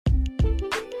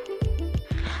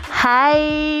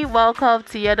Hi, welcome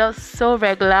to your Not So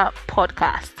Regular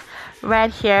podcast.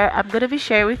 Right here, I'm going to be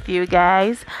sharing with you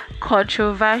guys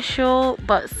controversial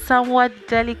but somewhat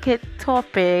delicate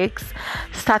topics,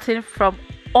 starting from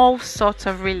all sorts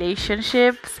of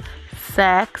relationships,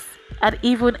 sex, and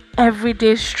even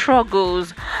everyday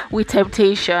struggles with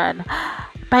temptation,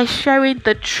 by sharing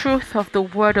the truth of the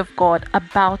Word of God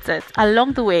about it.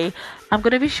 Along the way, I'm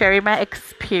going to be sharing my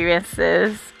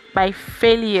experiences, my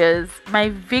failures, my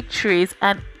victories,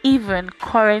 and even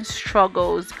current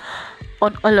struggles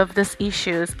on all of these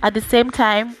issues. At the same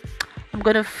time, I'm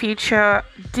going to feature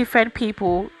different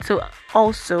people to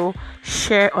also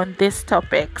share on these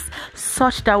topics,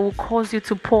 such that will cause you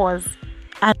to pause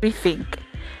and rethink.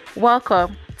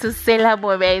 Welcome to Sailor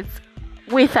Moments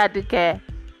with Aduke.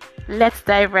 Let's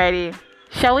dive right in,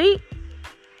 shall we?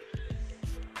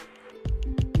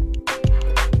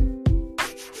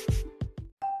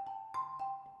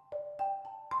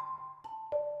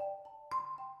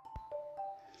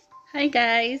 Hi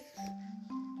guys,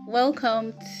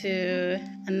 welcome to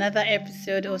another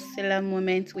episode of Sailor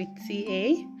Moments with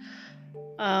TA.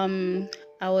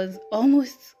 I was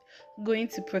almost going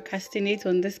to procrastinate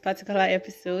on this particular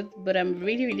episode, but I'm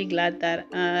really glad that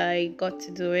I got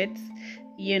to do it.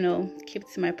 Keep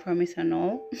to my promise and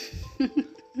all.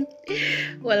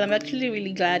 Well, I'm actually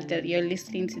really glad that you're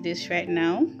listening to this right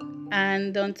now.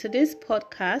 And on today's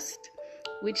podcast,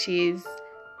 which is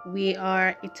We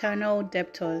Are Eternal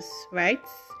Debtors, right?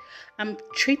 I'm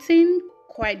treating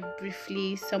quite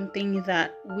briefly something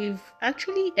that we've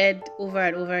actually heard over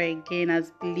and over again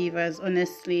as believers,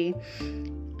 honestly.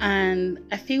 And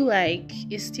I feel like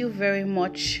it's still very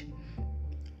much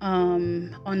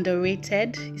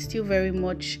underrated. It's still very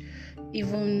much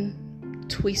even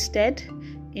twisted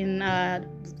in our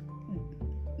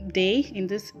day, in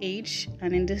this age,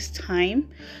 and in this time.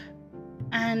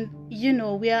 And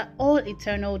we are all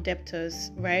eternal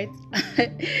debtors, right?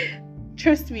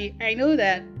 Trust me, I know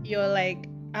that you're like,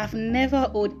 I've never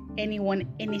owed anyone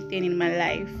anything in my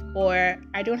life, or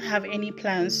I don't have any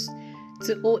plans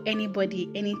to owe anybody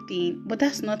anything. But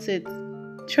that's not it.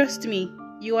 Trust me,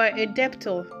 you are a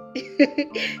debtor.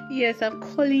 Yes, I'm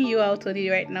calling you out on it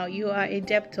right now. You are a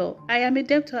debtor. I am a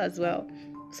debtor as well.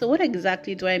 So what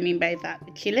exactly do I mean by that?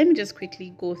 Okay, let me just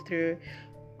quickly go through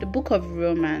the book of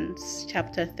Romans,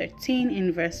 chapter 13,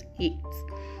 in verse 8.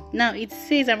 Now, it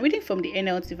says, I'm reading from the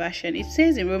NLT version. It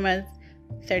says in Romans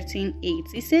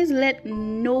 13:8, it says, let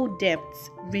no debt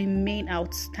remain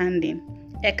outstanding,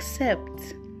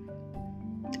 except,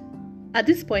 at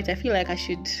this point, I feel like I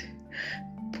should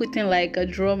put in like a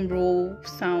drum roll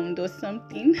sound or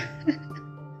something.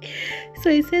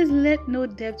 So it says, let no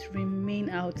debt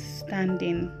remain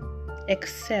outstanding,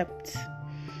 except.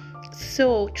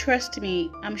 So trust me,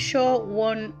 I'm sure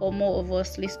one or more of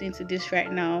us listening to this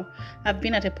right now have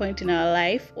been at a point in our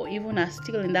life, or even are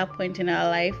still in that point in our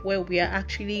life, where we are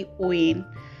actually owing,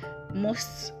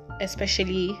 most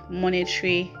especially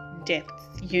monetary debt.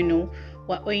 We're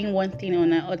owing one thing or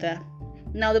another.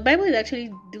 Now, the Bible is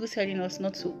actually telling us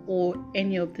not to owe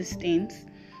any of these things,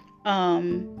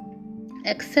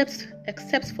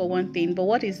 except for one thing. But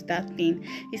what is that thing?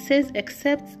 It says,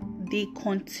 except the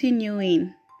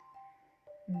continuing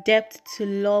debt to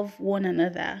love one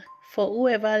another, for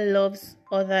whoever loves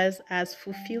others has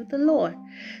fulfilled the law.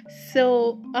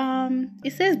 So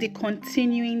it says the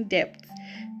continuing debt,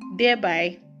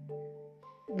 thereby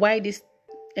why this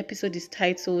episode is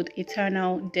titled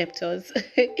Eternal Debtors.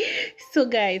 So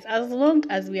guys, as long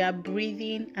as we are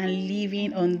breathing and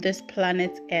living on this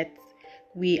planet Earth,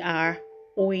 we are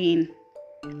owing.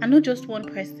 And not just one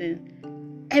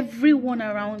person, everyone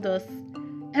around us,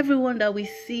 everyone that we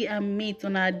see and meet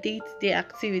on our day-to-day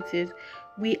activities,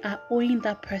 we are owing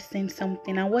that person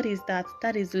something. And what is that?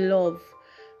 That is love.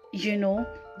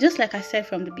 Just like I said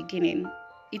from the beginning,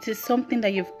 it is something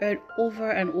that you've heard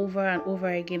over and over and over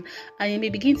again, and it may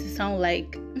begin to sound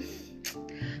like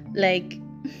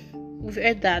we've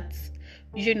heard that,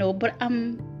 but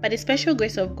by the special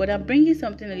grace of God, I'm bringing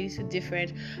something a little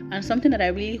different, and something that I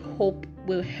really hope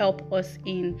will help us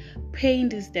in paying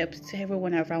this debt to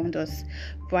everyone around us,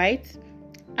 right?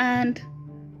 And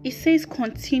it says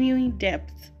continuing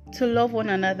debt to love one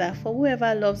another, for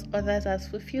whoever loves others has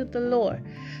fulfilled the law.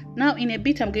 Now, in a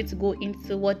bit, I'm going to go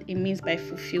into what it means by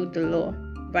fulfilled the law,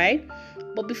 right?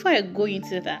 But before I go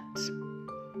into that,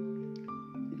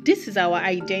 this is our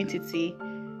identity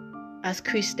as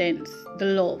Christians, the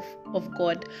love of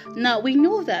God. Now, we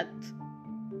know that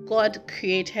God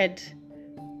created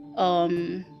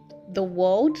the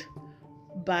world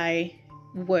by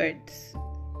words,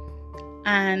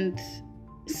 and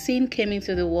sin came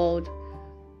into the world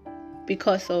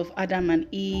because of Adam and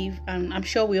Eve, and I'm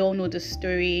sure we all know the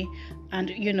story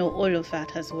and all of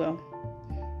that as well.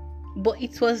 But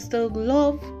it was the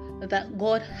love that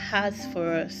God has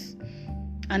for us,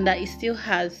 and that He still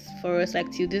has for us,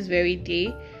 like till this very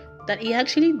day, that He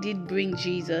actually did bring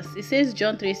Jesus. It says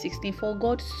John 3:16, for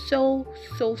God so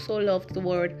loved the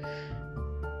world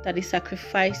that He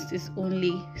sacrificed His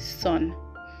only Son.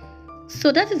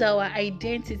 So that is our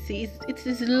identity. It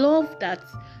is love that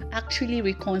actually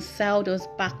reconciled us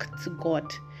back to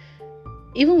God.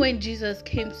 Even when Jesus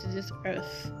came to this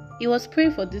earth, He was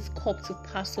praying for this cup to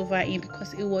pass over Him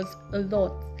because it was a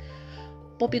lot.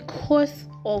 But because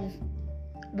of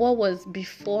what was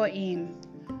before Him,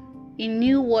 He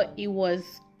knew what He was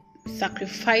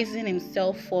sacrificing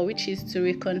Himself for, which is to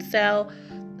reconcile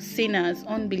sinners,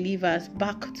 unbelievers,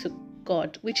 back to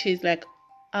God, which is like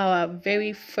our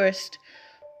very first,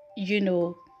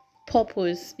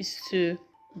 purpose, is to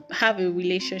have a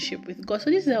relationship with God. So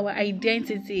this is our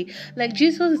identity. Like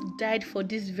Jesus died for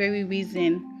this very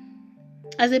reason.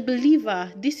 As a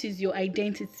believer, this is your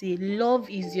identity. Love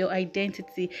is your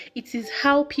identity. It is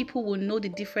how people will know the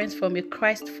difference from a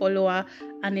Christ follower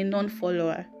and a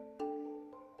non-follower.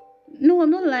 No,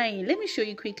 I'm not lying. Let me show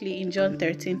you quickly in John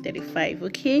 13:35,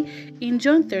 okay? In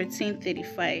John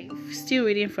 13:35, still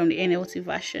reading from the NLT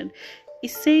version,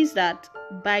 it says that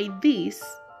by this,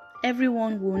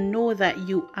 everyone will know that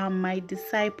you are my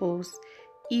disciples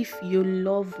if you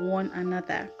love one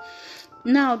another.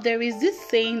 Now, there is this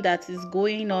saying that is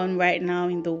going on right now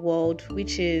in the world,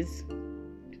 which is,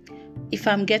 if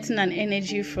I'm getting an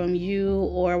energy from you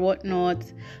or whatnot,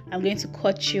 I'm going to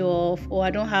cut you off, or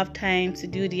I don't have time to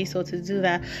do this or to do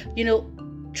that.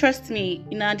 Trust me,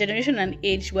 in our generation and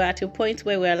age, we're at a point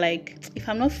where we're like, if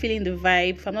I'm not feeling the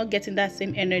vibe, if I'm not getting that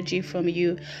same energy from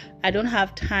you, I don't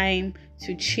have time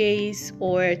to chase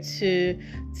or to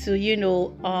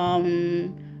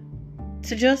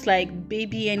just like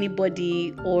baby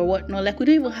anybody or whatnot. Like, we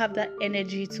don't even have that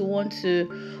energy to want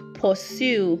to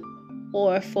pursue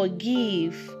or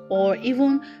forgive or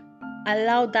even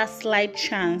allow that slight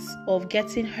chance of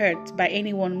getting hurt by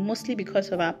anyone, mostly because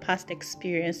of our past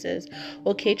experiences.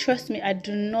 Okay, trust me, I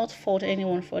do not fault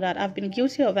anyone for that. I've been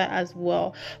guilty of that as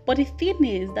well. But the thing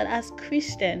is that as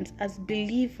Christians, as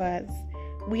believers,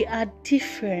 we are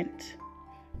different.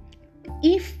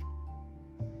 If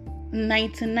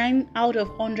 99 out of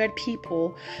 100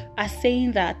 people are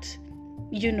saying that,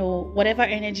 whatever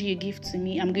energy you give to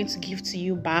me, I'm going to give to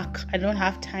you back, I don't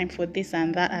have time for this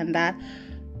and that and that,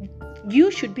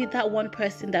 you should be that one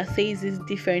person that says this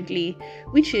differently,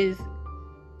 which is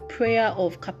prayer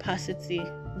of capacity.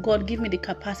 God, give me the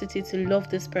capacity to love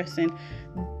this person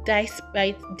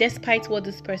despite what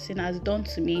this person has done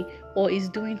to me or is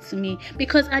doing to me.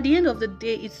 Because at the end of the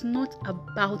day, it's not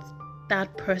about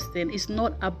that person. It's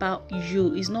not about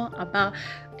you. It's not about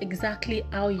exactly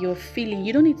how you're feeling.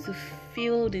 You don't need to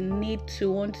feel the need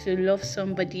to want to love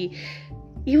somebody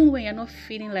even when you're not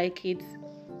feeling like it.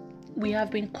 We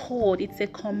have been called, it's a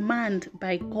command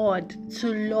by God to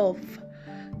love.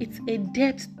 It's a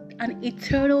debt, an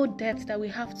eternal debt that we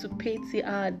have to pay till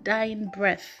our dying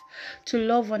breath, to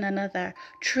love one another.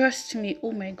 Trust me,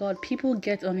 oh my God, people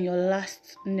get on your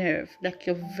last nerve, like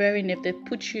your very nerve. They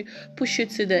push you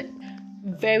to the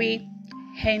very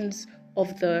ends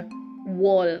of the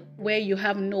wall where you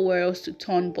have nowhere else to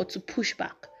turn but to push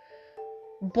back.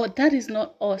 But that is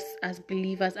not us as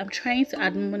believers. I'm trying to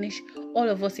admonish all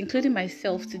of us, including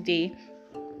myself today,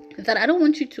 that I don't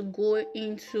want you to go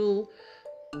into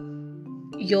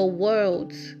your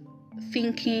world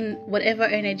thinking whatever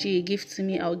energy you give to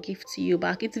me, I'll give to you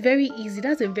back. It's very easy.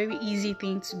 That's a very easy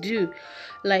thing to do.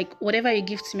 Like, whatever you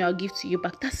give to me, I'll give to you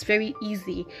back. That's very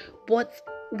easy. But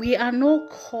we are not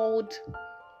called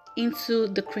into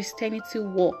the Christianity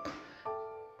walk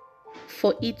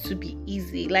for it to be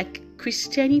easy. Like,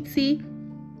 Christianity,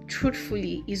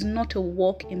 truthfully, is not a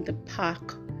walk in the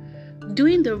park.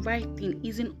 Doing the right thing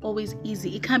isn't always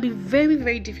easy. It can be very,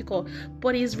 very difficult,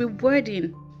 but it's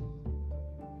rewarding.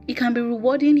 It can be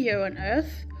rewarding here on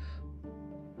earth,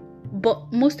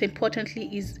 but most importantly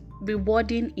is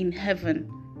rewarding in heaven,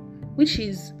 which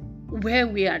is where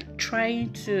we are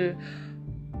trying to,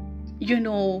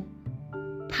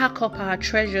 pack up our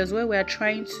treasures, where we are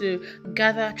trying to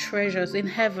gather treasures in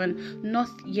heaven, not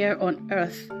here on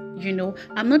earth.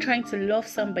 I'm not trying to love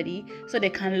somebody so they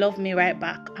can love me right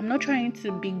back. I'm not trying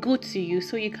to be good to you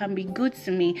so you can be good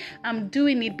to me. I'm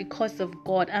doing it because of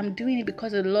God. I'm doing it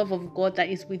because of the love of God that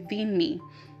is within me,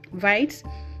 right?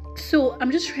 So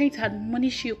I'm just trying to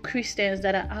admonish you Christians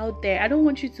that are out there. I don't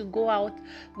want you to go out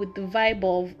with the vibe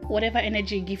of whatever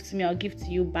energy you give to me, I'll give to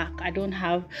you back. I don't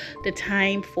have the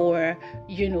time for,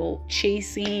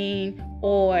 chasing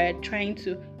or trying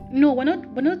to. No, we're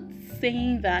not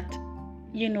saying that,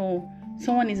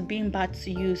 someone is being bad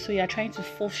to you, so you're trying to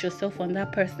force yourself on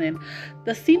that person.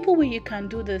 The simple way you can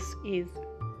do this is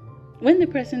when the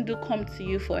person do come to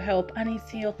you for help and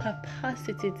it's in your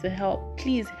capacity to help,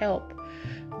 please help.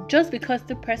 Just because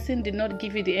the person did not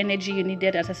give you the energy you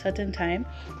needed at a certain time,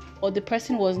 or the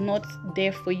person was not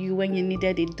there for you when you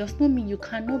needed it, does not mean you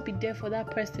cannot be there for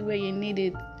that person where you need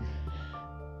it.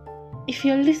 If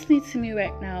you're listening to me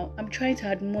right now, I'm trying to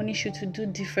admonish you to do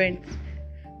different,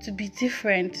 to be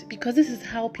different, because this is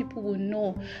how people will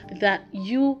know that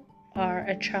you are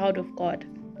a child of God.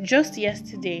 Just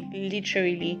yesterday,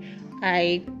 literally,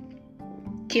 I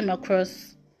came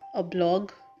across a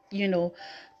blog,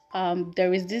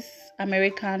 there is this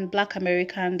Black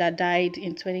American that died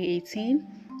in 2018.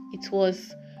 It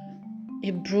was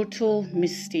a brutal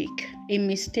mistake, a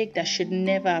mistake that should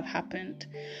never have happened.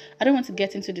 I don't want to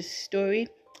get into the story.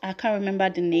 I can't remember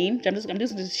the name. I'm just going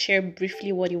to share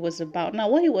briefly what it was about. Now,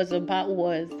 what it was about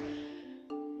was,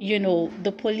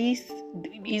 the police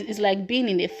is like being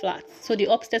in a flat. So the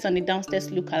upstairs and the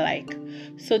downstairs look alike.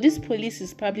 So this police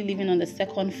is probably living on the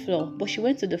second floor, but she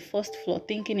went to the first floor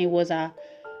thinking it was a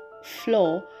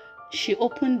floor. She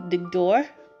opened the door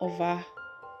of her,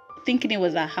 thinking it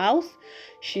was a house.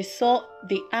 She saw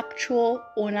the actual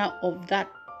owner of that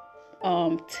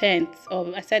the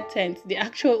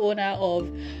actual owner of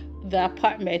the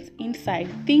apartment inside,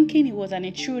 thinking he was an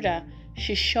intruder.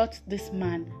 She shot this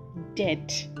man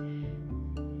dead.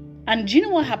 And do you know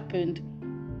what happened?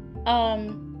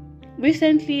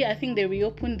 Recently, I think they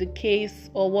reopened the case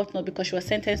or whatnot because she was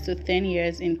sentenced to 10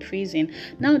 years in prison.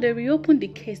 Now they reopened the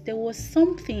case. There was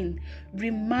something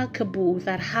remarkable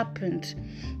that happened.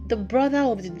 The brother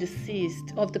of the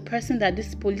deceased, of the person that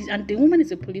this police, and the woman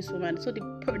is a policewoman. So the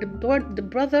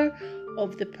brother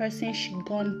of the person she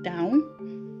gunned down,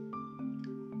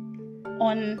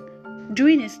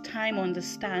 during his time on the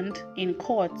stand in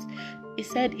court, he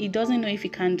said he doesn't know if he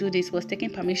can do this. He was taking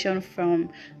permission from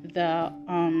the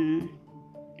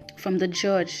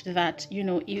judge that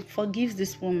he forgives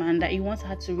this woman, that he wants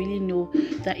her to really know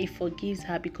that he forgives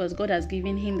her because God has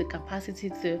given him the capacity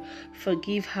to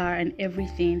forgive her and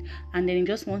everything, and then he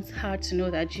just wants her to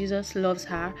know that Jesus loves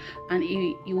her and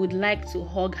he would like to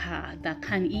hug her. That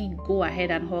can he go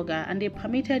ahead and hug her? And they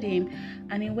permitted him,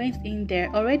 and he went in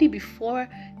there already before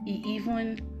he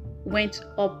even went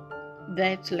up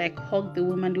there to hug the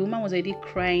woman. The woman was already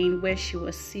crying where she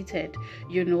was seated,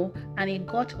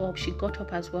 and she got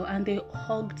up as well, and they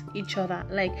hugged each other.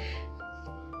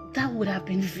 That would have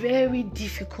been very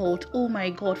difficult, oh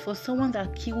my God, for someone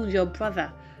that killed your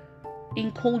brother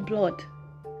in cold blood.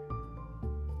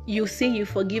 You say you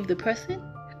forgive the person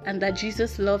and that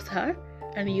Jesus loves her,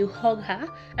 and you hug her.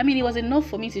 I mean, it was enough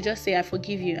for me to just say I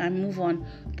forgive you and move on,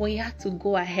 but you had to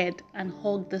go ahead and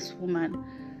hug this woman.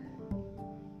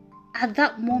 At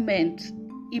that moment,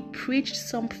 he preached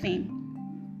something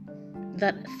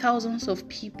that thousands of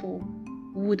people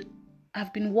would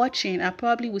have been watching. I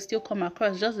probably would still come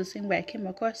across just the same way I came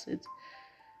across it.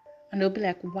 And they'll be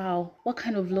like, wow, what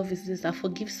kind of love is this that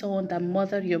forgives someone that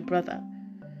murdered your brother?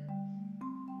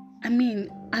 I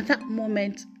mean, at that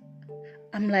moment,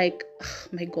 I'm like, oh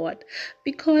my God.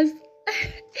 Because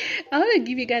I want to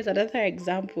give you guys another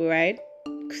example, right?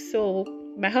 So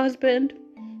my husband,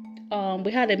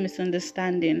 we had a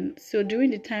misunderstanding. So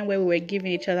during the time where we were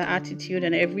giving each other attitude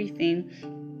and everything,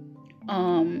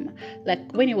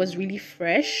 when it was really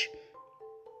fresh,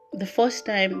 the first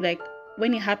time,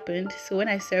 when it happened, so when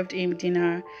I served him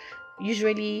dinner,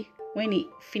 usually when he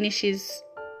finishes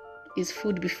his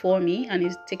food before me and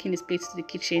he's taking his plates to the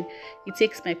kitchen, he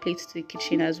takes my plates to the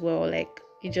kitchen as well.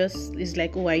 He just is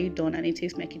like, oh, are you done? And he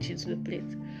takes my kitchen to the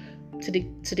plate, to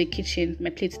the kitchen, my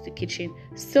plate to the kitchen.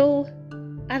 So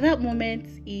at that moment,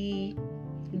 he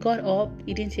got up,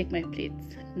 he didn't take my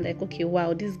plates. I'm like, okay,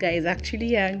 wow, this guy is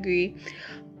actually angry.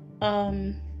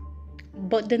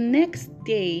 But the next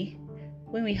day,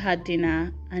 when we had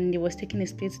dinner and he was taking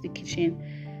his plates to the kitchen,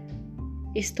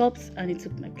 he stopped and he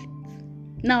took my plates.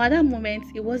 Now, at that moment,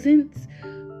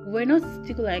 we're not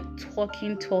still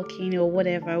talking or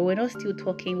whatever. We're not still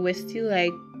talking. We're still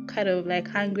kind of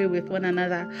angry with one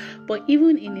another. But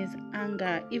even in his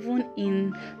anger, even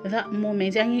in that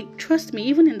moment, and trust me,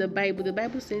 even in the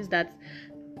Bible says that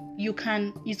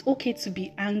it's okay to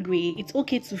be angry. It's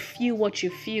okay to feel what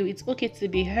you feel. It's okay to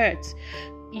be hurt,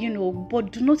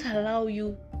 but do not allow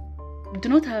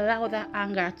that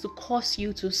anger to cause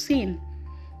you to sin.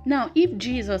 Now, if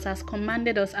Jesus has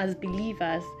commanded us as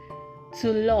believers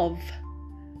to love,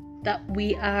 that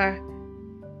we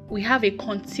have a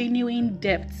continuing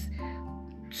depth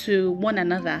to one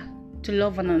another, to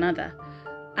love one another,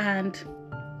 and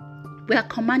we are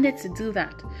commanded to do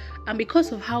that. And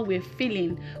because of how we're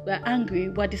feeling, we're angry,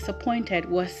 we're disappointed,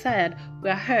 we're sad,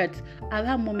 we're hurt, at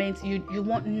that moment you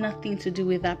want nothing to do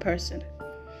with that person.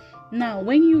 Now,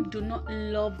 when you do not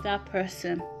love that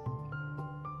person,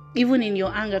 even in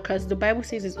your anger, because the Bible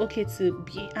says it's okay to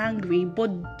be angry,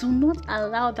 but do not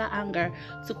allow that anger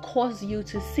to cause you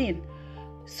to sin.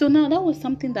 So now that was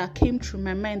something that came through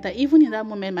my mind, that even in that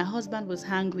moment my husband was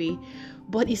angry,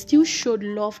 but he still showed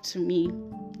love to me,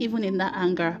 even in that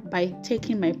anger, by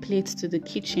taking my plates to the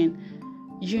kitchen,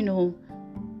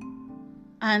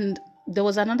 and there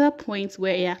was another point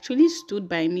where he actually stood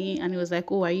by me and he was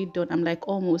like, "Oh, are you done?" I'm like,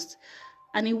 "Almost."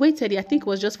 And he waited, I think it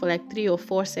was just for like 3 or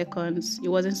 4 seconds. It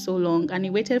wasn't so long. And he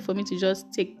waited for me to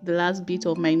just take the last bit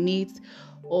of my meat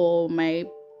or my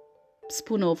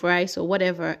spoon of rice or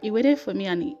whatever. He waited for me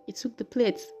and he took the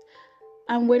plates.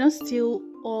 And we're not still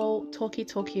all talky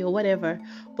or whatever.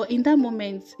 But in that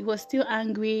moment, he was still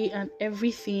angry and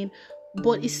everything.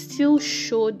 But he still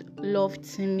showed love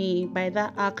to me by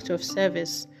that act of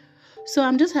service. So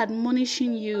I'm just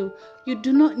admonishing you. You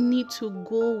do not need to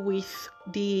go with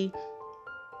the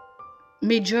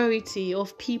majority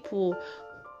of people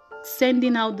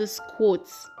sending out these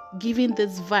quotes, giving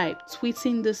this vibe,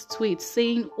 tweeting this tweet,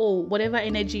 saying, "Oh, whatever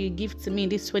energy you give to me in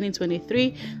this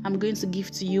 2023, I'm going to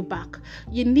give to you back."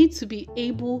 You need to be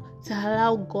able to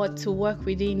allow God to work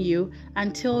within you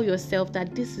and tell yourself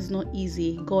that this is not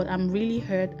easy. God, I'm really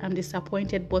hurt, I'm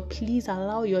disappointed, but please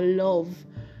allow your love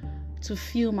to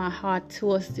fill my heart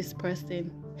towards this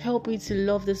person. Help me to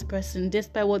love this person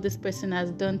despite what this person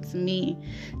has done to me.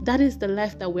 That is the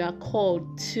life that we are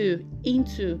called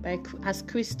into as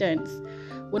Christians.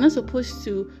 We're not supposed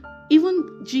to,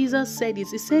 even Jesus said it.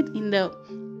 He said in the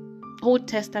Old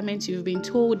Testament, you've been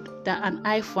told that an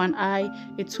eye for an eye,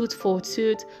 a tooth for a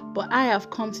tooth, but I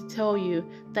have come to tell you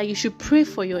that you should pray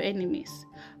for your enemies.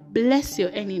 Bless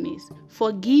your enemies.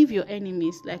 Forgive your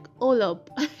enemies. Like, all up.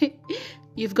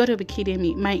 You've got to be kidding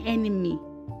me. My enemy.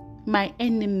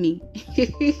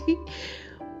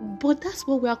 But that's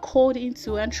what we are called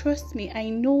into. And trust me, I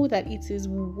know that it is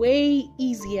way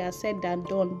easier said than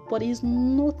done, but it's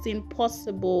not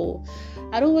impossible.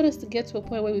 I don't want us to get to a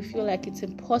point where we feel like it's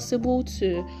impossible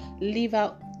to live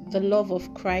out the love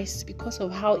of Christ because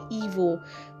of how evil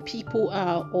people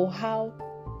are or how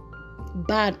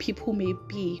bad people may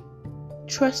be.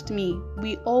 Trust me,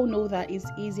 we all know that it's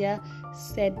easier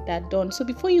said than done. So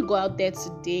before you go out there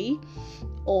today,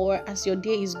 or as your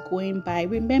day is going by,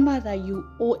 remember that you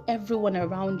owe everyone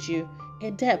around you a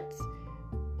debt.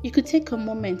 You could take a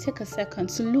moment, take a second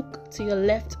to look to your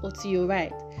left or to your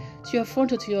right, to your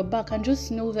front or to your back, and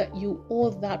just know that you owe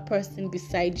that person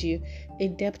beside you a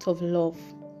debt of love.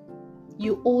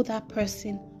 You owe that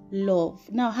person love.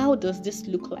 Now, how does this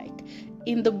look like?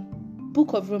 In the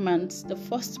book of Romans, the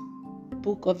first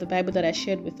book of the Bible that I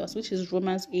shared with us, which is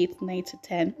Romans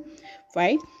 8:9-10,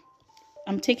 right?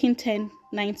 I'm taking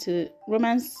 9 to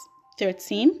Romans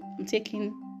 13. I'm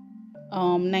taking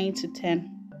 9 to 10,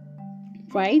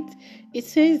 right? It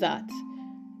says that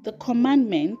the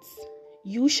commandments: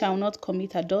 you shall not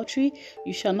commit adultery,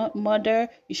 you shall not murder,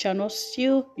 you shall not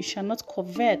steal, you shall not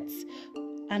covet,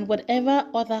 and whatever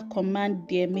other command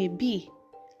there may be,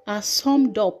 are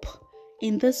summed up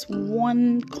in this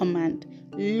one command: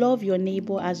 love your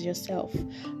neighbor as yourself.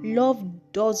 Love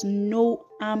does no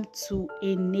harm to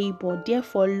a neighbor.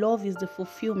 Therefore, love is the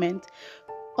fulfillment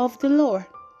of the law,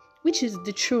 which is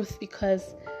the truth,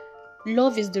 because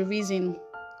love is the reason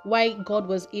why God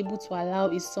was able to allow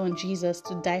his son Jesus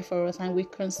to die for us and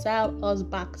reconcile us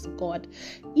back to God.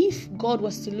 If God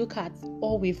was to look at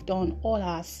all we've done, all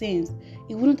our sins,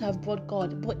 he wouldn't have brought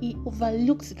God, but he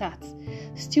overlooked that,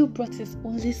 still brought his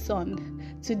only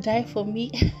son to die for me,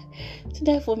 to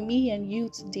die for me and you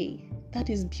today. That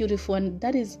is beautiful, and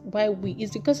that is why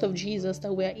it's because of Jesus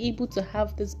that we are able to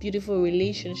have this beautiful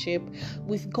relationship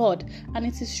with God. And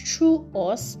it is through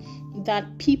us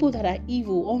that people that are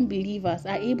evil, unbelievers,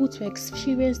 are able to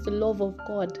experience the love of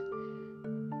God.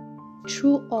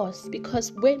 Through us,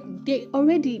 because when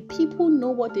people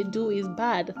know what they do is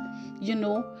bad,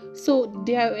 so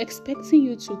they are expecting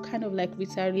you to kind of like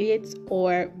retaliate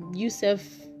or yourself,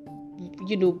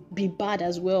 be bad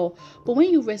as well. But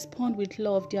when you respond with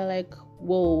love, they're like,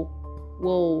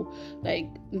 whoa, like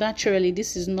naturally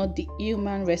this is not the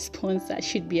human response I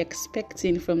should be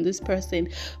expecting from this person.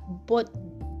 But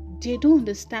they don't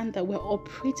understand that we're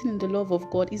operating in the love of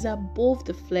God. It's above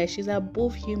the flesh, it's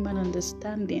above human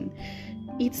understanding.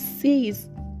 It says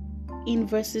in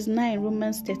verses 9,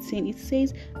 Romans 13, it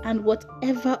says, and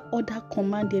whatever other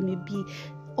command there may be,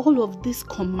 all of this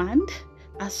command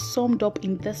are summed up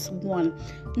in this one.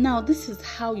 Now, this is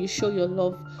how you show your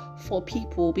love for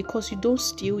people, because you don't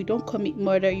steal, you don't commit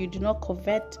murder, you do not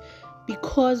covet,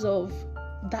 because of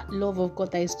that love of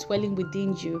God that is dwelling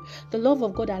within you. The love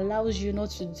of God allows you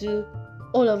not to do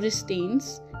all of these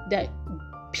things that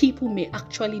people may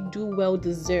actually do well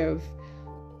deserve.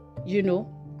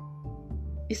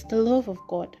 It's the love of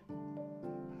God.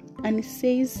 And it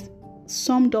says,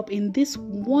 summed up in this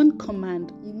one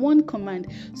command.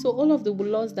 So all of the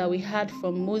laws that we had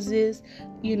from Moses,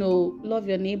 love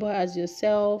your neighbor as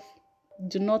yourself,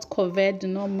 do not covet, do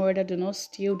not murder, do not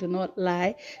steal, do not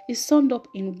lie, is summed up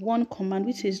in one command,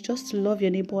 which is just to love your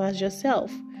neighbor as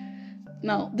yourself.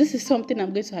 Now, this is something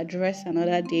I'm going to address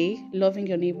another day, loving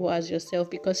your neighbor as yourself,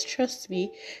 because trust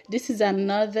me, this is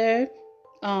another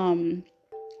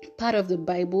part of the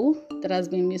Bible that has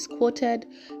been misquoted,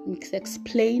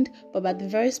 misexplained, but by the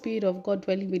very Spirit of God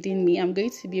dwelling within me, I'm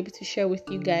going to be able to share with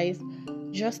you guys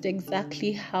just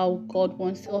exactly how God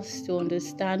wants us to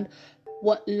understand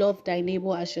what love thy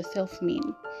neighbor as yourself mean.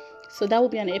 So that will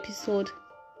be an episode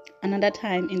another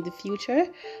time in the future.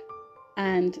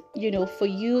 And for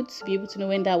you to be able to know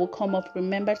when that will come up,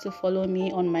 remember to follow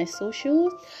me on my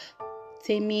socials,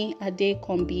 Temi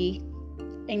Adekombi,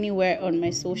 anywhere on my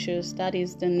socials. That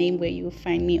is the name where you will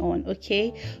find me on.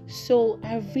 Okay, so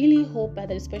I really hope by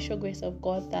the special grace of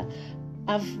God that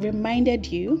I've reminded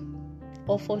you,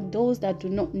 or for those that do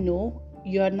not know,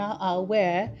 you are now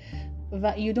aware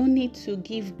that you don't need to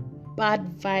give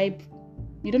bad vibe.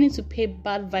 You don't need to pay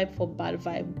bad vibe for bad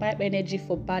vibe, bad energy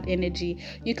for bad energy.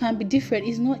 You can be different.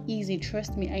 It's not easy,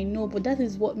 trust me, I know, but that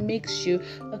is what makes you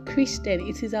a Christian.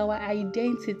 It is our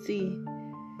identity.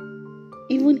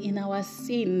 Even in our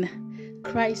sin,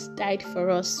 Christ died for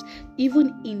us.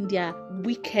 Even in their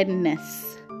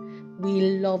wickedness,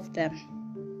 we love them.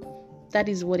 That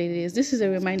is what it is. This is a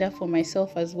reminder for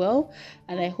myself as well.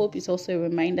 And I hope it's also a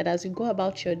reminder that as you go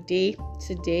about your day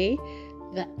today,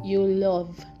 that you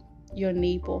love your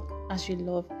neighbor as you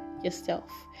love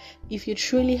yourself. If you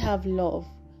truly have love,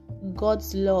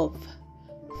 God's love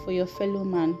for your fellow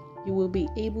man, you will be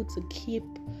able to keep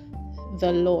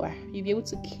the law. You'll be able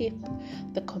to keep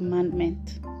the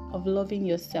commandment of loving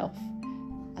yourself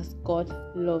as God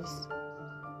loves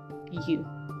you.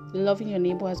 Loving your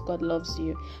neighbor as God loves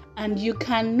you. And you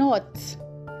cannot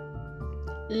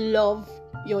love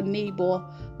your neighbor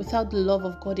without the love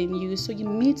of God in you. So you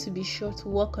need to be sure to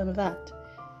work on that.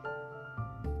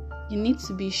 You need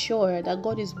to be sure that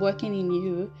God is working in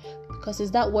you, because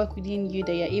it's that work within you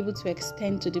that you're able to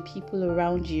extend to the people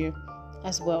around you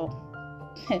as well.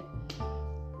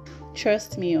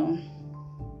 Trust me,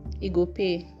 it go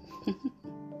pay.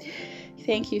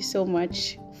 Thank you so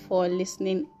much for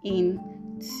listening in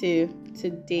to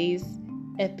today's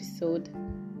episode.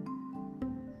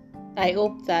 I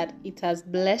hope that it has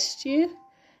blessed you.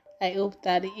 I hope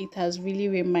that it has really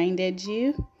reminded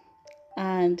you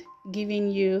and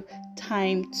given you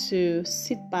time to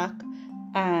sit back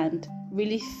and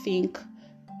really think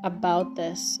about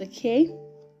this, okay?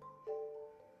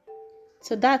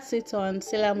 So that's it on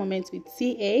Selah Moments with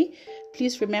CA.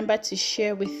 Please remember to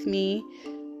share with me,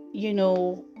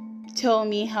 tell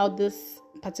me how this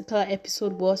particular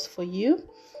episode was for you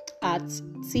at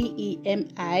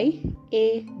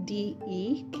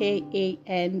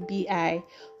TEMIADEKANBI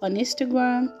on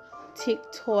Instagram,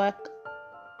 TikTok,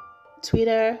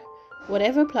 Twitter,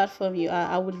 whatever platform you are.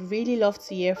 I would really love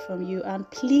to hear from you, and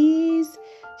please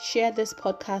share this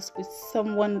podcast with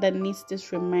someone that needs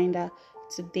this reminder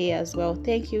today as well.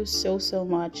 Thank you so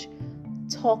much.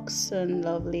 Talk soon,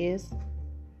 lovelies.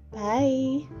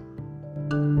 Bye.